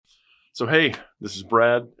So hey, this is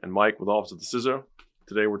Brad and Mike with Office of the CISO.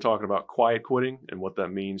 Today we're talking about quiet quitting and what that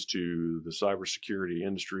means to the cybersecurity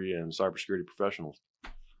industry and cybersecurity professionals.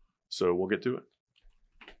 So we'll get to it.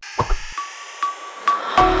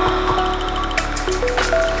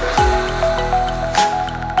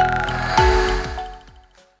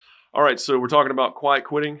 All right, so we're talking about quiet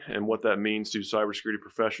quitting and what that means to cybersecurity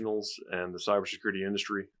professionals and the cybersecurity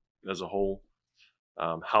industry as a whole.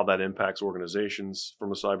 How that impacts organizations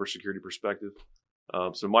from a cybersecurity perspective.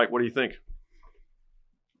 So Mike, what do you think? I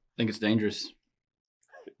think it's dangerous.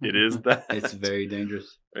 It is that. It's very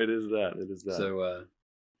dangerous. It is that.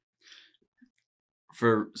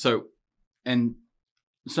 And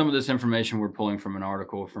some of this information we're pulling from an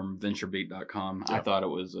article from venturebeat.com. Yeah. I thought it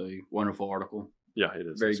was a wonderful article. Yeah, it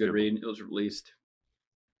is. Very good read. It was released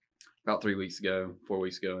about 4 weeks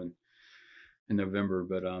ago in November.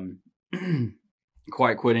 But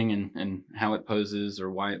quiet quitting and how it poses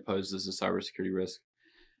or why it poses a cybersecurity risk.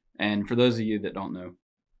 And for those of you that don't know,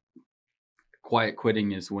 quiet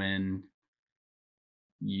quitting is when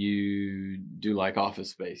you do like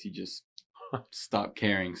Office Space. You just stop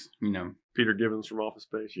caring, Peter Gibbons from Office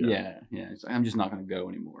Space. Yeah. I'm just not going to go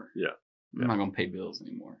anymore. Yeah. I'm not going to pay bills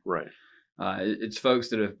anymore. Right. It's folks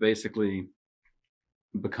that have basically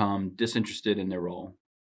become disinterested in their role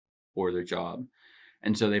or their job.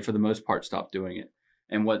 And so they, for the most part, stop doing it.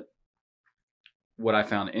 And what I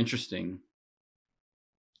found interesting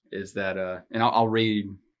is that, and I'll read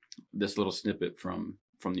this little snippet from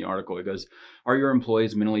the article. It goes, "Are your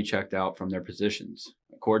employees mentally checked out from their positions?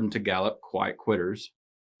 According to Gallup, quiet quitters,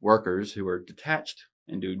 workers who are detached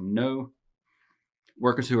and do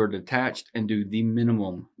the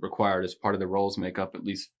minimum required as part of their roles make up at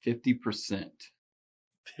least 50%.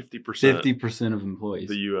 50% of employees.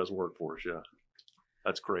 The U.S. workforce, yeah.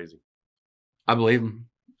 That's crazy. I believe them.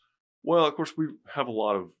 Well, of course, we have a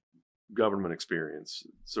lot of government experience,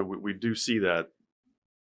 so we do see that.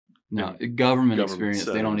 No, government experience,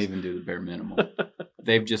 settings. They don't even do the bare minimum.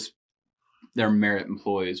 They're merit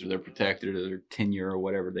employees, or they're protected, or their tenure, or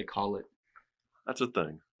whatever they call it. That's a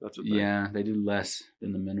thing. Yeah, they do less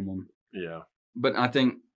than the minimum. Yeah. But I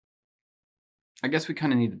guess we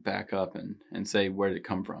kind of need to back up and say, where did it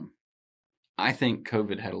come from? I think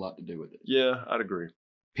COVID had a lot to do with it. Yeah, I'd agree.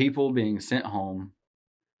 People being sent home,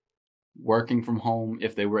 working from home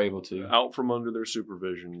if they were able to. Out from under their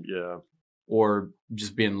supervision, yeah. Or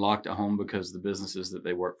just being locked at home because the businesses that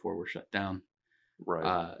they work for were shut down. Right.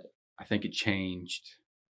 I think it changed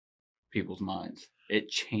people's minds. It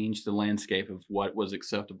changed the landscape of what was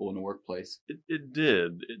acceptable in the workplace. It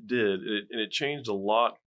did. And it changed a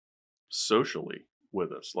lot socially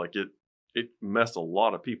with us. Like it messed a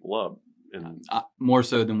lot of people up. And more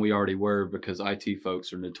so than we already were, because IT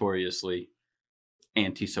folks are notoriously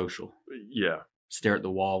antisocial. Yeah. Stare at the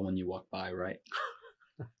wall when you walk by, right?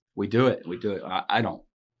 We do it. I don't.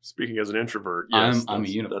 Speaking as an introvert, yes, I'm a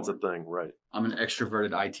unicorn. That's a thing, right? I'm an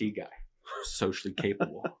extroverted IT guy, socially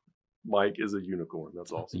capable. Mike is a unicorn.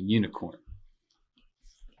 That's awesome. A unicorn.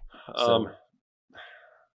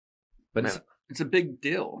 But it's a big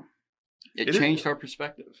deal. It changed our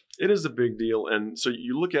perspective. It is a big deal. And so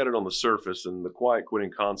you look at it on the surface, and the quiet quitting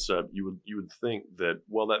concept, you would think that,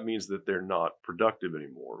 well, that means that they're not productive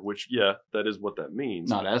anymore, which, yeah, that is what that means.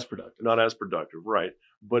 Not as productive, right.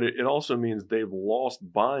 But it also means they've lost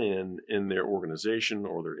buy-in in their organization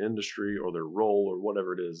or their industry or their role or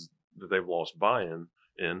whatever it is that they've lost buy-in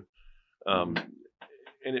in. And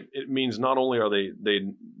it means not only are they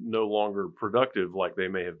no longer productive like they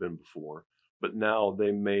may have been before, but now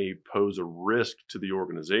they may pose a risk to the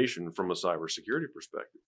organization from a cybersecurity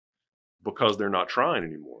perspective because they're not trying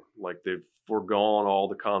anymore. Like they've foregone all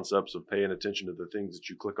the concepts of paying attention to the things that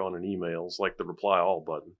you click on in emails, like the reply all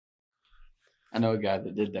button. I know a guy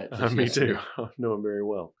that did that. Me too. I know him very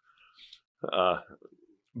well.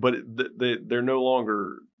 But they're no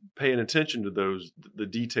longer paying attention to the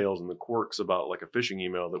details and the quirks about like a phishing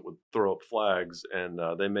email that would throw up flags, and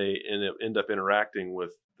they may end up interacting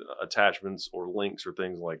with attachments or links or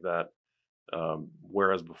things like that.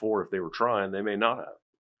 Whereas before, if they were trying, they may not have.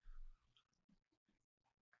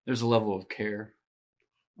 There's a level of care.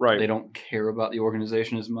 Right. They don't care about the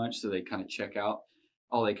organization as much, so they kind of check out.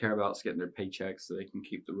 All they care about is getting their paychecks so they can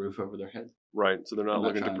keep the roof over their head. Right. So they're not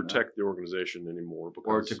looking to protect the organization anymore.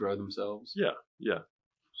 Or to grow themselves. Yeah.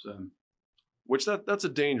 So, which that's a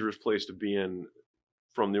dangerous place to be in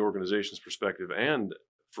from the organization's perspective and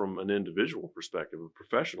from an individual perspective, a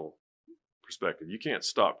professional perspective. You can't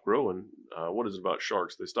stop growing. What is it about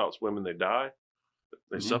sharks? They stop swimming, they die,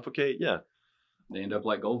 they suffocate. Yeah. They end up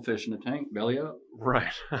like goldfish in a tank, belly up.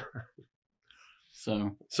 Right.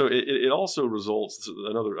 So it also results,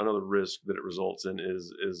 another risk that it results in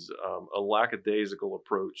is a lackadaisical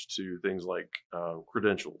approach to things like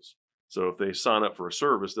credentials. So if they sign up for a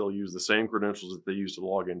service, they'll use the same credentials that they use to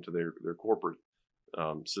log into their corporate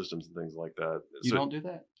systems and things like that. You don't do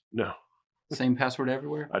that? No. Same password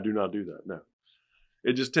everywhere? I do not do that, no.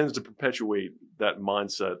 It just tends to perpetuate that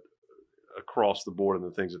mindset across the board in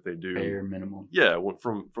the things that they do. Bare minimum. Yeah,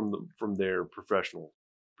 from their professional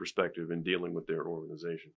perspective in dealing with their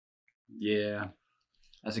organization. Yeah.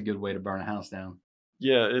 That's a good way to burn a house down.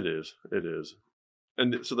 Yeah, it is. It is.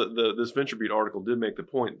 And so this VentureBeat article did make the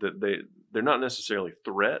point that they're not necessarily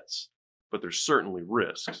threats, but they're certainly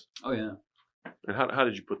risks. Oh, yeah. And how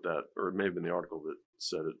did you put that? Or it may have been the article that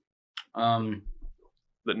said it.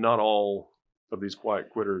 That not all of these quiet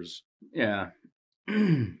quitters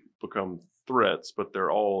become threats, but they're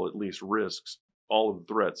all at least risks. All of the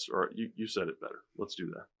threats are, you said it better. Let's do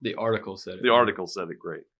that. The article said it. The article said it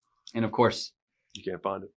great. And of course, you can't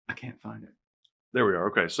find it. I can't find it. There we are.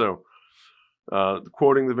 Okay, so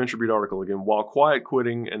quoting the VentureBeat article again, while quiet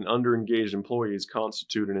quitting and underengaged employees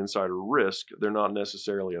constitute an insider risk, they're not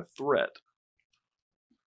necessarily a threat.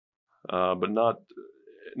 But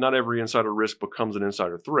not every insider risk becomes an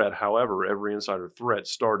insider threat. However, every insider threat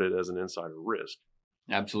started as an insider risk.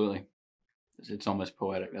 Absolutely. It's almost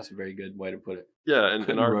poetic. That's a very good way to put it. Yeah,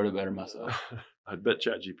 and I wrote it better myself. I bet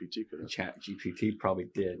ChatGPT could have. ChatGPT probably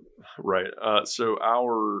did. Right. So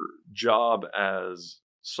our job as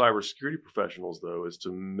cybersecurity professionals, though, is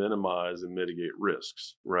to minimize and mitigate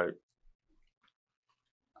risks. Right.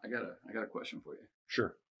 I got a question for you.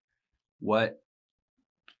 Sure. What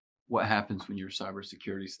happens when your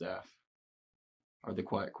cybersecurity staff are the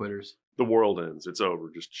quiet quitters? The world ends. It's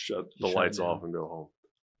over. Just shut the lights off and go home.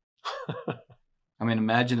 I mean,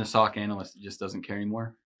 imagine a SOC analyst that just doesn't care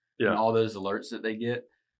anymore. Yeah. And all those alerts that they get,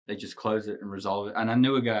 they just close it and resolve it. And I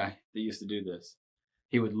knew a guy that used to do this.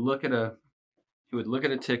 He would look at a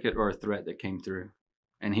ticket or a threat that came through,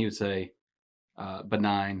 and he would say,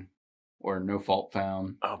 benign or no fault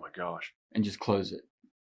found. Oh my gosh. And just close it.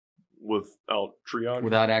 Without triage?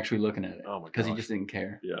 Without actually looking at it. Oh my gosh. Because he just didn't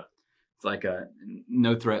care. Yeah. It's like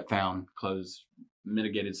no threat found, closed,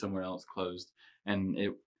 mitigated somewhere else, closed. And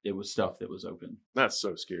it was stuff that was open. That's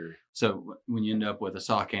so scary. So when you end up with a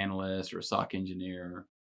SOC analyst or a SOC engineer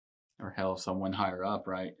or hell, someone higher up,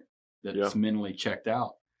 right, that's mentally checked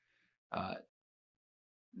out,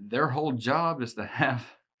 their whole job is to have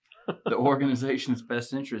the organization's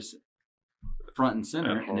best interests front and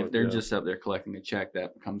center. And if they're just up there collecting a check,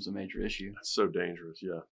 that becomes a major issue. That's so dangerous,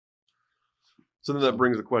 yeah. So then that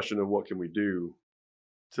brings the question of what can we do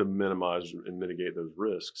to minimize and mitigate those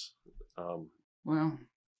risks? Well,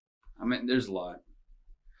 I mean, there's a lot.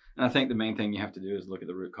 And I think the main thing you have to do is look at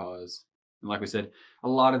the root cause. And like we said, a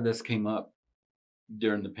lot of this came up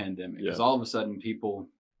during the pandemic. Because all of a sudden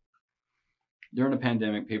during the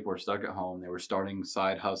pandemic, people were stuck at home. They were starting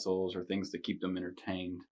side hustles or things to keep them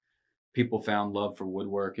entertained. People found love for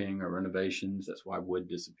woodworking or renovations. That's why wood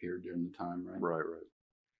disappeared during the time, right? Right.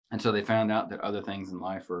 And so they found out that other things in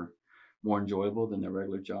life are more enjoyable than their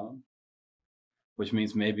regular job, which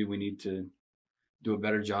means maybe we need to do a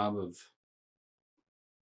better job of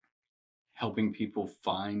helping people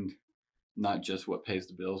find not just what pays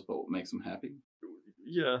the bills, but what makes them happy.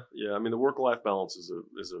 Yeah. I mean, the work-life balance is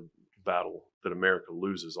a battle that America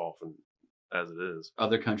loses often, as it is.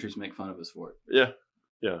 Other countries make fun of us for it.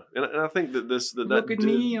 Yeah, and I think that look at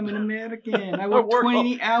me, I'm an American. I work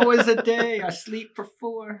 20 hours a day. I sleep for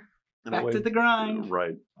 4. Back to the grind.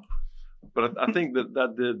 Right. But I think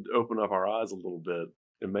that did open up our eyes a little bit.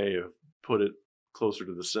 It may have put it closer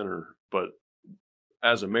to the center. But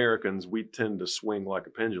as Americans, we tend to swing like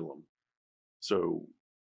a pendulum. So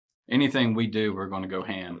anything we do, we're going to go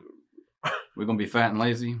ham. We're going to be fat and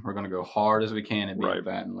lazy. We're going to go hard as we can at being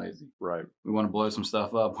fat and lazy. Right. We want to blow some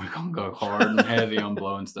stuff up. We're going to go hard and heavy on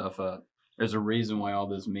blowing stuff up. There's a reason why all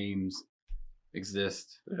those memes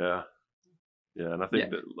exist. Yeah. And I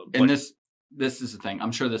think that... and this is the thing.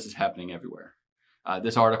 I'm sure this is happening everywhere.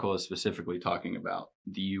 This article is specifically talking about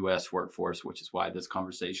the U.S. workforce, which is why this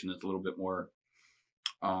conversation is a little bit more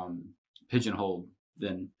pigeonholed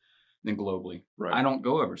than globally. Right. I don't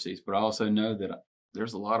go overseas, but I also know that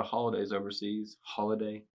there's a lot of holidays overseas.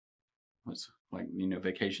 What's like,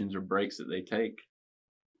 vacations or breaks that they take.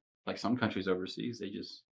 Like some countries overseas,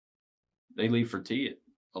 they leave for tea at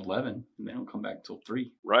 11 and they don't come back till 3.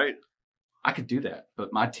 Right. I could do that,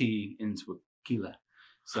 but my tea ends with tequila.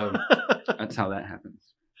 So that's how that happens.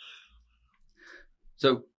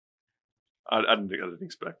 So I didn't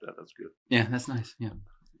expect that. That's good. Yeah, that's nice. Yeah.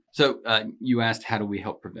 So you asked, how do we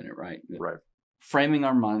help prevent it, right? Right. Framing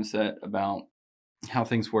our mindset about how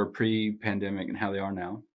things were pre-pandemic and how they are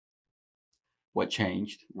now. What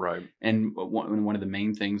changed? Right. And one of the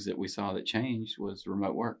main things that we saw that changed was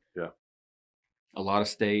remote work. Yeah. A lot of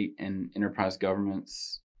state and enterprise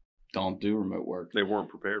governments don't do remote work. They weren't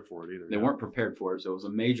prepared for it either. They weren't prepared for it, so it was a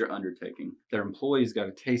major undertaking. Their employees got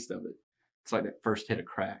a taste of it. It's like that first hit of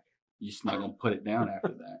crack. You're just not going to put it down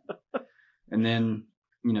after that. And then,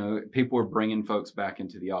 people were bringing folks back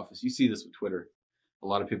into the office. You see this with Twitter. A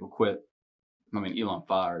lot of people quit. I mean, Elon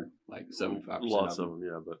fired like 75% Lots of them,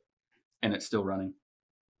 yeah, but and it's still running.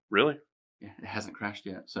 Really? Yeah, it hasn't crashed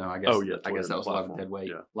yet. So I guess I guess that was a lot of dead weight.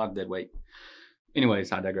 Yeah. A lot of dead weight.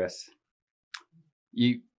 Anyways, I digress.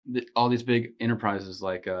 All these big enterprises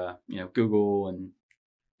like Google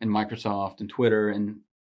and Microsoft and Twitter, and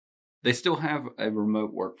they still have a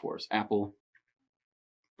remote workforce. Apple,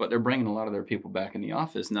 but they're bringing a lot of their people back in the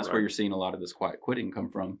office, and that's where you're seeing a lot of this quiet quitting come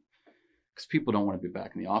from, because people don't want to be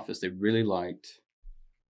back in the office. They really liked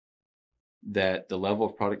that the level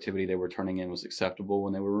of productivity they were turning in was acceptable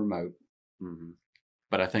when they were remote. Mm-hmm.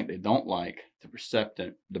 But I think they don't like the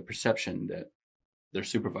perception that their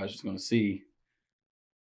supervisor is going to see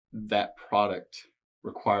that product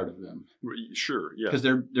required of them. Sure, yeah. Because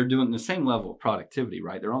they're doing the same level of productivity,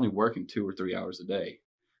 right? They're only working 2 or 3 hours a day.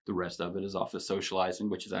 The rest of it is office socializing,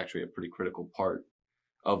 which is actually a pretty critical part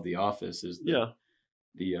of the office. Is the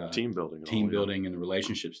team building, and the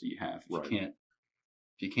relationships that you have.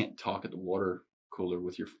 If you can't talk at the water cooler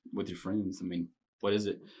with your friends, I mean, what is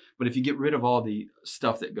it? But if you get rid of all the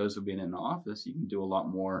stuff that goes with being in the office, you can do a lot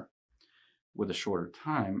more with a shorter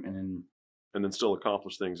time, and then still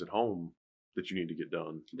accomplish things at home that you need to get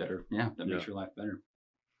done better. Yeah, that makes your life better.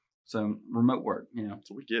 So remote work,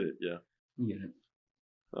 So we get it. Yeah, we get it.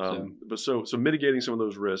 So mitigating some of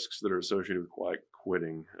those risks that are associated with quiet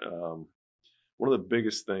quitting. One of the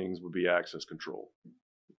biggest things would be access control.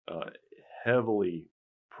 Heavily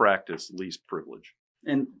practice least privilege,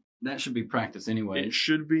 and that should be practiced anyway. It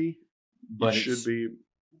should be, but it should be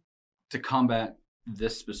to combat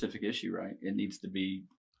this specific issue, right? It needs to be.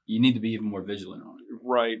 You need to be even more vigilant on it.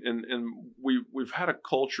 Right. And we've had a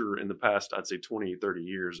culture in the past, I'd say 20, 30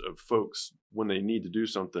 years of folks, when they need to do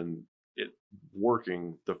something, it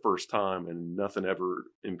working the first time and nothing ever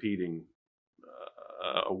impeding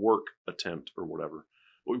a work attempt or whatever.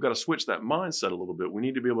 But we've got to switch that mindset a little bit. We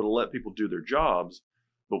need to be able to let people do their jobs,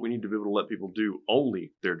 but we need to be able to let people do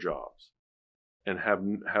only their jobs and have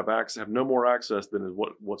no more access than is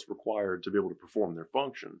what's required to be able to perform their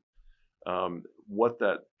function. What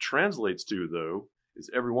that translates to, though, is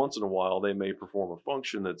every once in a while they may perform a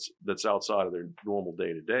function that's outside of their normal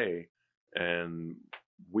day to day, and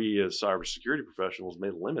we as cybersecurity professionals may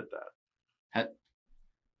limit that.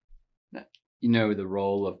 The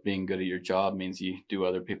role of being good at your job means you do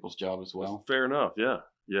other people's job as well. Fair enough. Yeah.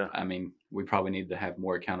 Yeah. I mean, we probably need to have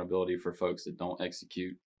more accountability for folks that don't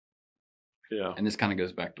execute. Yeah. And this kind of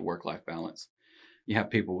goes back to work-life balance. You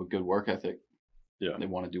have people with good work ethic. Yeah. They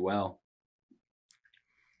want to do well.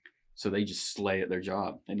 So they just slay at their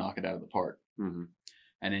job. They knock it out of the park. Mm-hmm.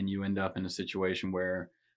 And then you end up in a situation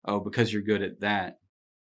where, because you're good at that,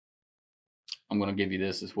 I'm going to give you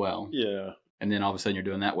this as well. Yeah. And then all of a sudden you're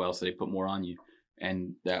doing that well, so they put more on you.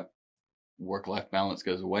 And that work-life balance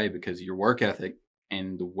goes away because your work ethic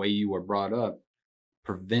and the way you were brought up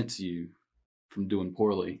prevents you from doing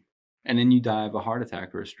poorly. And then you die of a heart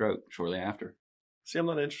attack or a stroke shortly after. See, I'm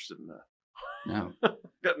not interested in that. No.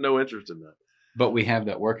 Got no interest in that. But we have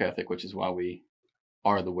that work ethic, which is why we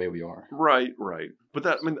are the way we are. Right. But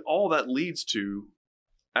all that leads to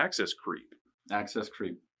access creep. Access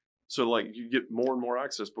creep. So like you get more and more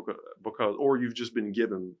access because or you've just been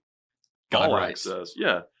given all access.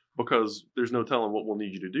 Yeah. Because there's no telling what we'll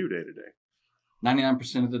need you to do day to day.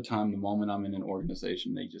 99% of the time, the moment I'm in an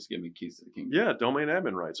organization, they just give me keys to the kingdom. Yeah, domain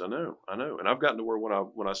admin rights. I know. And I've gotten to where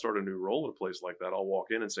when I start a new role at a place like that, I'll walk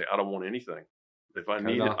in and say, I don't want anything. If I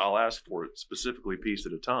need it, I'll ask for it, specifically piece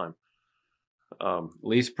at a time.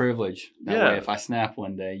 Least privilege. That way, if I snap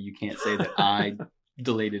one day, you can't say that I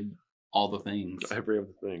deleted all the things. Every other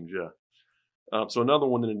thing, yeah. So another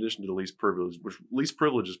one in addition to the least privilege, which least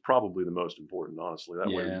privilege is probably the most important, honestly. That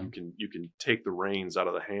way you can take the reins out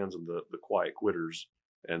of the hands of the quiet quitters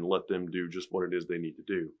and let them do just what it is they need to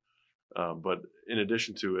do. But in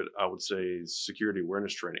addition to it, I would say security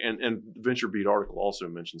awareness training. And VentureBeat article also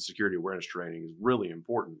mentions security awareness training is really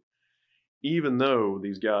important. Even though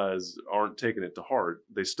these guys aren't taking it to heart,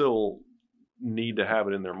 they still need to have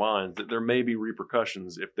it in their minds that there may be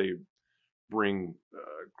repercussions if they bring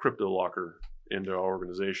CryptoLocker into our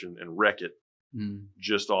organization and wreck it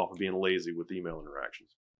just off of being lazy with email interactions.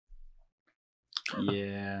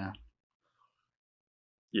 Yeah.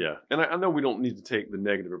 Yeah. And I know we don't need to take the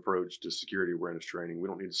negative approach to security awareness training. We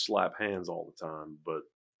don't need to slap hands all the time, but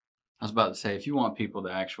I was about to say, if you want people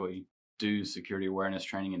to actually do security awareness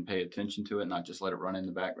training and pay attention to it, not just let it run in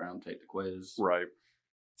the background, take the quiz, right.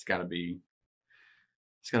 it's got to be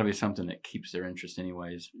something that keeps their interest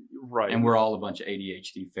anyways. Right. And we're all a bunch of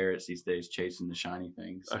ADHD ferrets these days chasing the shiny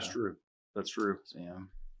things. That's true. That's true. So, yeah.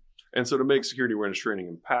 And so to make security awareness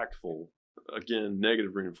training impactful, again,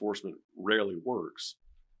 negative reinforcement rarely works.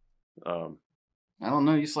 I don't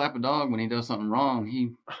know. You slap a dog when he does something wrong.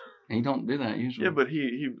 He don't do that usually. Yeah, but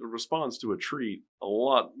he responds to a treat a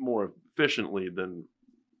lot more efficiently than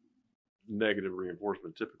negative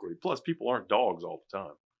reinforcement typically. Plus, people aren't dogs all the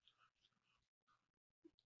time.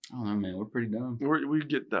 I don't know, man. We're pretty dumb. We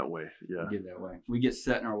get that way. Yeah. We get that way. We get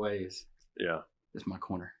set in our ways. Yeah. That's my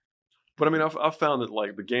corner. But I mean, I've found that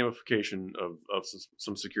like the gamification of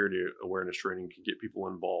some security awareness training can get people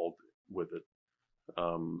involved with it.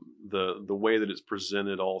 The way that it's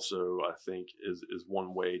presented also, I think, is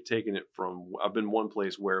one way. Taking it from, I've been one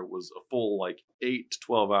place where it was a full like 8 to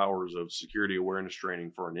 12 hours of security awareness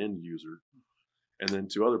training for an end user, and then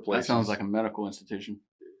to other places. That sounds like a medical institution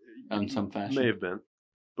in some fashion. May have been,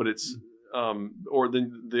 but it's or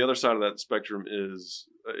then the other side of that spectrum is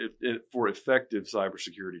for effective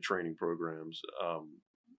cybersecurity training programs.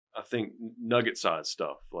 I think nugget size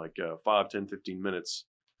stuff like 5, 10, 15 minutes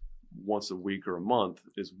once a week or a month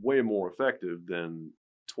is way more effective than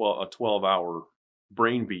a 12-hour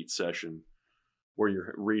brain beat session where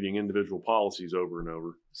you're reading individual policies over and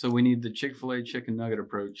over. So we need the Chick-fil-A chicken nugget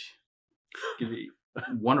approach. Give you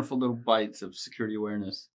wonderful little bites of security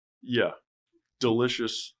awareness. Yeah.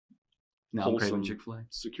 Delicious, wholesome Chick-fil-A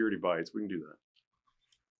security bites. We can do that.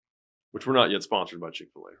 Which we're not yet sponsored by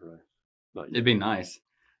Chick-fil-A, right? Not yet. It'd be nice.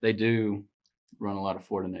 They do run a lot of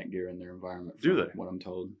Fortinet gear in their environment. Do they? What I'm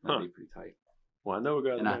told. That'd be pretty tight. Well, I know a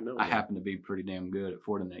guy that might know. I happen to be pretty damn good at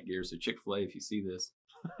Fortinet gear. So Chick-fil-A, if you see this,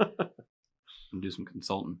 and do some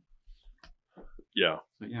consulting. Yeah.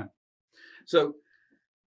 But yeah. So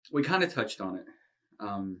we kind of touched on it,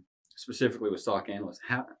 specifically with SOC analysts.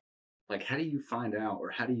 How do you find out,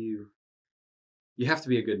 or you have to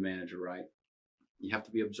be a good manager, right? You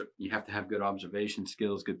have to have good observation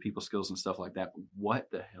skills, good people skills, and stuff like that. But what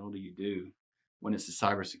the hell do you do when it's a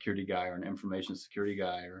cybersecurity guy or an information security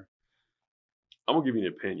guy? Or I'm gonna give you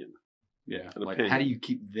an opinion. Yeah, how do you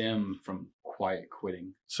keep them from quiet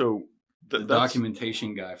quitting? So the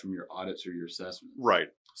documentation guy from your audits or your assessments, right?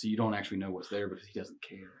 So you don't actually know what's there because he doesn't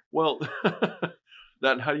care. Well,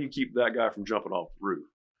 how do you keep that guy from jumping off the roof?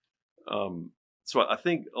 So I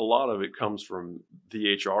think a lot of it comes from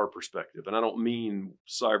the HR perspective, and I don't mean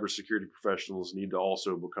cybersecurity professionals need to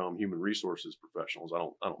also become human resources professionals. I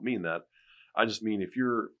don't mean that. I just mean if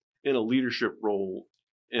you're in a leadership role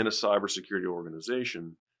in a cybersecurity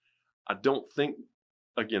organization, I don't think,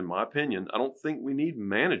 again, my opinion, I don't think we need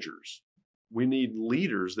managers. We need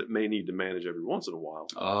leaders that may need to manage every once in a while.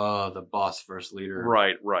 Oh, the boss versus leader.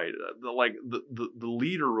 Right. The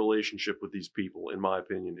leader relationship with these people, in my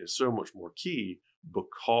opinion, is so much more key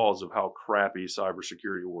because of how crappy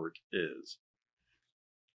cybersecurity work is.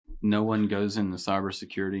 No one goes into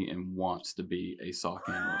cybersecurity and wants to be a SOC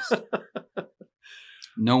analyst.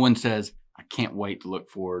 No one says, I can't wait to look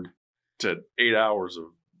forward to 8 hours of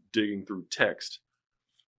digging through text.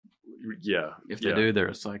 Yeah. If they do, they're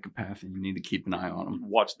a psychopath and you need to keep an eye on them.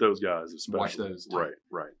 Watch those guys, especially. Watch those.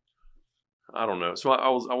 Right. I don't know. So I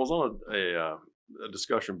was on a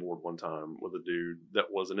discussion board one time with a dude that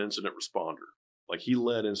was an incident responder. Like, he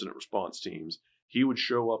led incident response teams. He would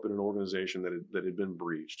show up in an organization that had been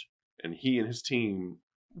breached, and he and his team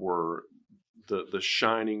were the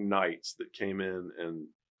shining knights that came in and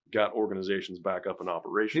got organizations back up and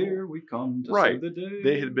operational. Here we come to save the day.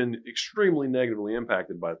 They had been extremely negatively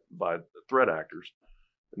impacted by threat actors.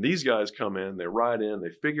 And these guys come in, they ride in,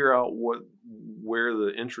 they figure out where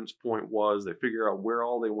the entrance point was, they figure out where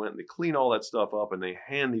all they went, and they clean all that stuff up, and they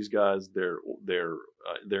hand these guys their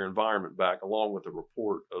environment back, along with a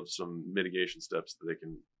report of some mitigation steps that they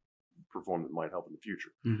can perform that might help in the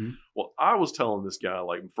future. Mm-hmm. Well, I was telling this guy,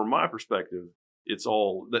 like, from my perspective, it's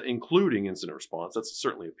all, including incident response, that's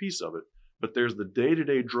certainly a piece of it, but there's the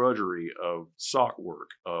day-to-day drudgery of SOC work,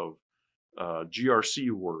 of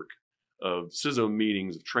GRC work, of CISO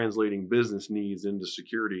meetings, of translating business needs into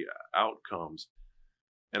security outcomes.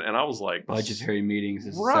 And I was like... Budgetary meetings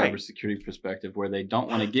is a cybersecurity perspective where they don't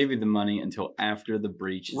want to give you the money until after the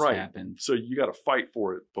breach has happened. So you got to fight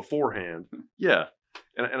for it beforehand. Yeah.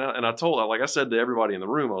 And I told, like I said to everybody in the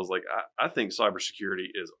room, I was like, I think cybersecurity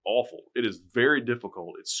is awful. It is very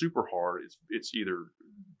difficult. It's super hard. It's either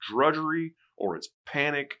drudgery or it's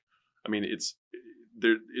panic. I mean,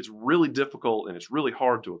 it's really difficult and it's really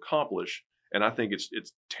hard to accomplish. And I think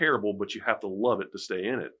it's terrible, but you have to love it to stay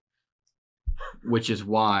in it. Which is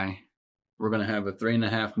why we're going to have a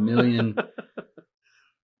 3.5 million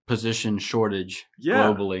position shortage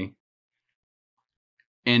globally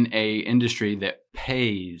in a industry that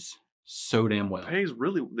pays so damn well. Pays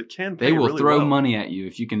really, that can pay. They will really throw well. money at you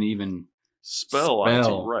if you can even spell IT,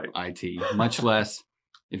 right? IT, much less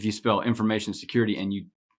if you spell information security and you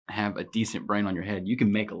have a decent brain on your head. You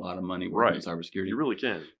can make a lot of money working in cybersecurity. You really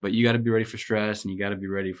can. But you got to be ready for stress and you got to be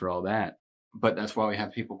ready for all that. But that's why we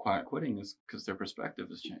have people quiet quitting, is because their perspective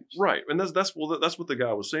has changed. Right. And that's what the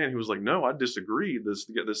guy was saying. He was like, no, I disagree. This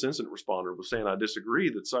incident responder was saying, I disagree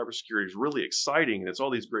that cybersecurity is really exciting and it's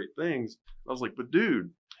all these great things. I was like, but dude,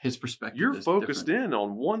 his perspective you're is focused different. in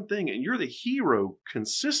on one thing and you're the hero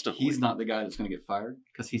consistently. He's not the guy that's going to get fired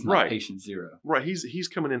because he's not patient zero. Right. He's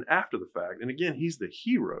coming in after the fact. And again, he's the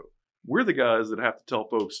hero. We're the guys that have to tell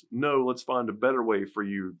folks, no, let's find a better way for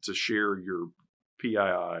you to share your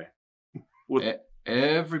PII.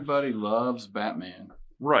 Everybody loves Batman.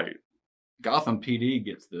 Right. Gotham PD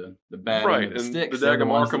gets the bad right. end of the and sticks. The daggum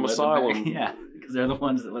Arkham Asylum. Yeah, because they're the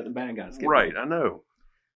ones that let the bad guys get right, I know.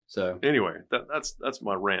 So anyway, that's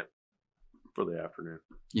my rant for the afternoon.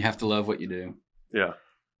 You have to love what you do. Yeah.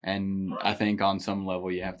 And I think on some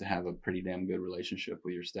level you have to have a pretty damn good relationship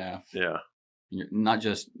with your staff. Yeah. Not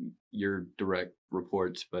just your direct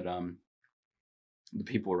reports, but the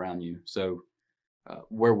people around you. So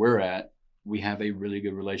where we're at, we have a really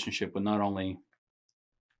good relationship with not only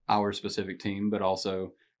our specific team, but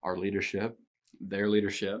also our leadership, their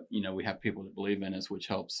leadership. You know, we have people that believe in us, which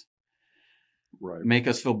helps make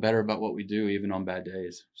us feel better about what we do, even on bad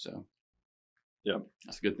days. So, yeah,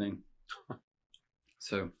 that's a good thing.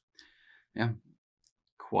 So, yeah,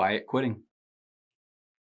 quiet quitting.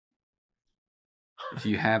 If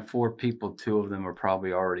you have 4 people, 2 of them are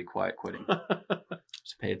probably already quiet quitting.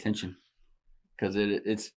 Just pay attention, because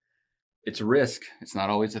it's a risk. It's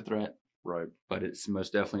not always a threat. Right. But it's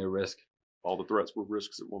most definitely a risk. All the threats were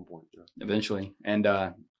risks at one point. Yeah. Eventually. And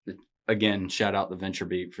again, shout out the Venture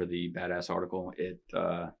Beat for the badass article. It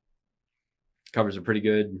covers a pretty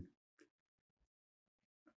good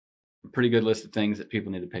list of things that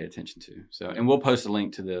people need to pay attention to. So, and we'll post a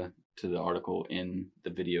link to the article in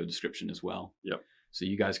the video description as well. Yep. So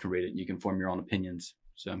you guys can read it and you can form your own opinions.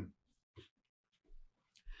 So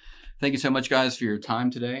thank you so much, guys, for your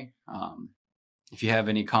time today. If you have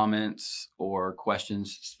any comments or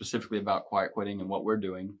questions specifically about quiet quitting and what we're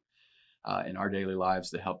doing in our daily lives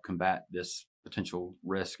to help combat this potential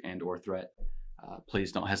risk and or threat,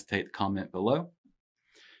 please don't hesitate to comment below.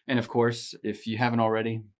 And of course, if you haven't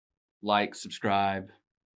already, like, subscribe,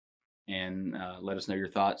 and let us know your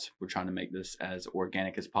thoughts. We're trying to make this as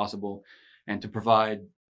organic as possible and to provide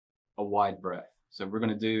a wide breadth. So we're going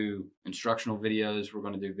to do instructional videos. We're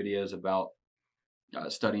going to do videos about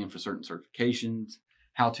studying for certain certifications,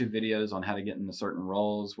 how-to videos on how to get into certain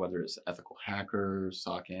roles, whether it's ethical hacker,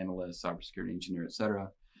 SOC analyst, cybersecurity engineer, etc.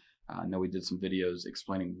 I know we did some videos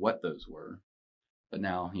explaining what those were, but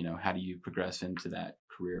now, you know, how do you progress into that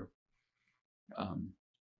career?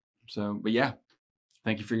 But yeah,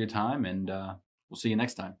 thank you for your time, and we'll see you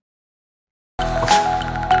next time.